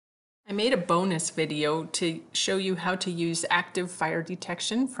I made a bonus video to show you how to use active fire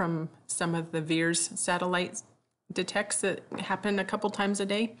detection from some of the VIIRS satellite detects that happen a couple times a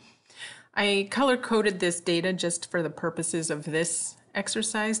day. I color-coded this data just for the purposes of this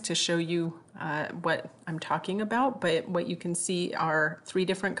exercise to show you what I'm talking about, but what you can see are 3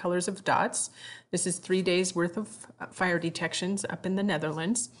 different colors of dots. This is 3 days worth of fire detections up in the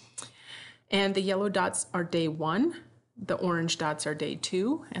Netherlands. And the yellow dots are day 1. The orange dots are day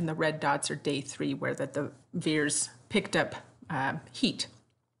 2, and the red dots are day 3, where the VIIRS picked up heat.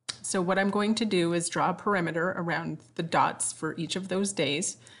 So what I'm going to do is draw a perimeter around the dots for each of those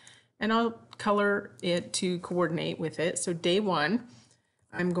days, and I'll color it to coordinate with it. So day 1,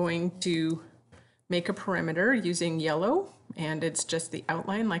 I'm going to make a perimeter using yellow, and it's just the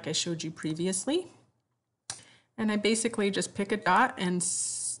outline like I showed you previously. And I basically just pick a dot and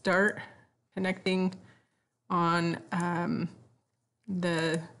start connecting on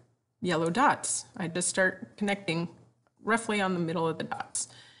the yellow dots. I just start connecting roughly on the middle of the dots.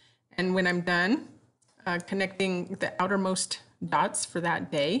 And when I'm done connecting the outermost dots for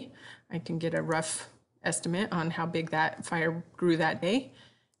that day, I can get a rough estimate on how big that fire grew that day,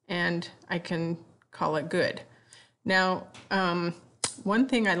 and I can call it good. Now, one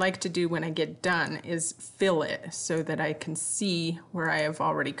thing I like to do when I get done is fill it so that I can see where I have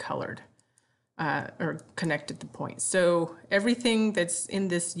already colored. Or connected the points. So everything that's in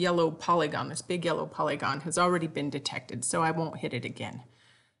this yellow polygon, this big yellow polygon, has already been detected, so I won't hit it again.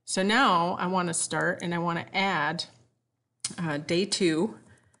 So now I want to start and I want to add day 2,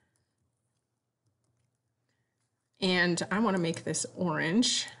 and I want to make this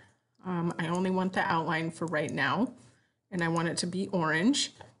orange. I only want the outline for right now, and I want it to be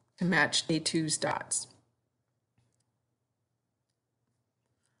orange to match day 2's dots.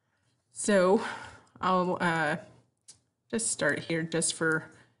 So I'll just start here just for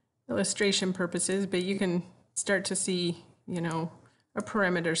illustration purposes, but you can start to see, you know, a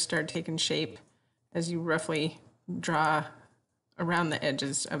perimeter start taking shape as you roughly draw around the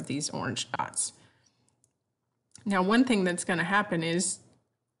edges of these orange dots. Now, one thing that's going to happen is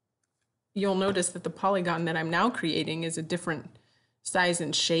you'll notice that the polygon that I'm now creating is a different size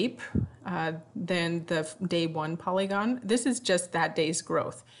and shape than the day 1 polygon. This is just that day's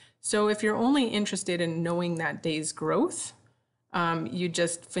growth. So if you're only interested in knowing that day's growth, you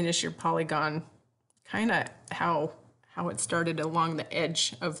just finish your polygon kind of how it started along the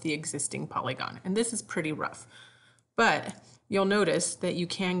edge of the existing polygon. And this is pretty rough. But you'll notice that you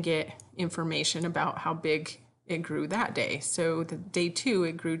can get information about how big it grew that day. So the day 2,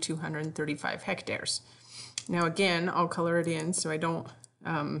 it grew 235 hectares. Now again, I'll color it in so I don't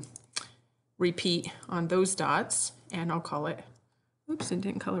repeat on those dots, and I'll call it, oops, it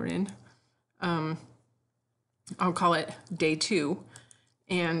didn't color in. I'll call it day 2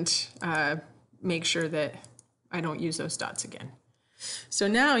 and make sure that I don't use those dots again. So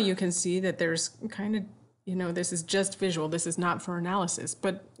now you can see that there's kind of, you know, this is just visual. This is not for analysis,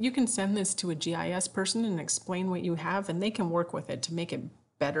 but you can send this to a GIS person and explain what you have, and they can work with it to make it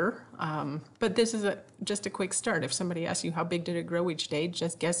better. But this is just a quick start. If somebody asks you how big did it grow each day,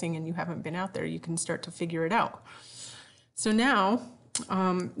 just guessing and you haven't been out there, you can start to figure it out. So now,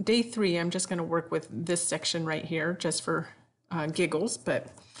 day 3, I'm just going to work with this section right here just for giggles, but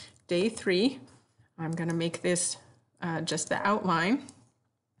day 3, I'm going to make this just the outline,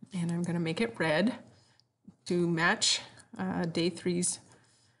 and I'm going to make it red to match day 3's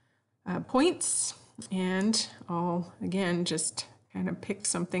points. And I'll, again, just kind of pick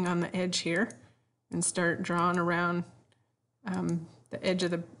something on the edge here and start drawing around the edge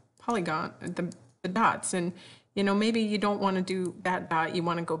of the polygon, the dots. And you know, maybe you don't want to do that dot, you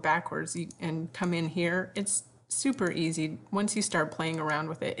want to go backwards and come in here. It's super easy. Once you start playing around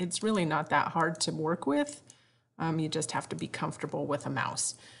with it, it's really not that hard to work with. You just have to be comfortable with a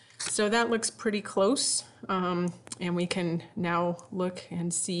mouse. So that looks pretty close, and we can now look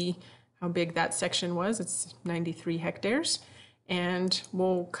and see how big that section was. It's 93 hectares, and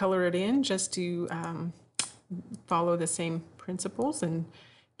we'll color it in just to follow the same principles and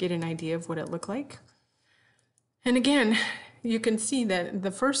get an idea of what it looked like. And again, you can see that the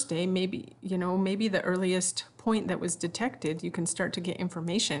first day, maybe, you know, maybe the earliest point that was detected, you can start to get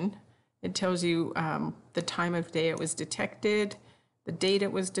information. It tells you the time of day it was detected, the date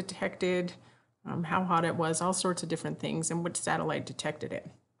it was detected, how hot it was, all sorts of different things, and which satellite detected it.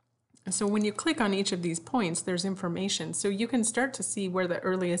 So when you click on each of these points, there's information. So you can start to see where the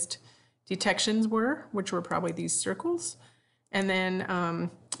earliest detections were, which were probably these circles. And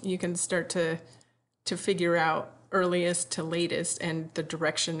then you can start to figure out earliest to latest and the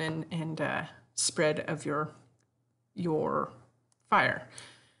direction and spread of your fire.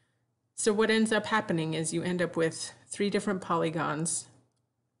 So what ends up happening is you end up with 3 different polygons.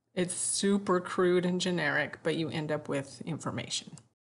 It's super crude and generic, but you end up with information.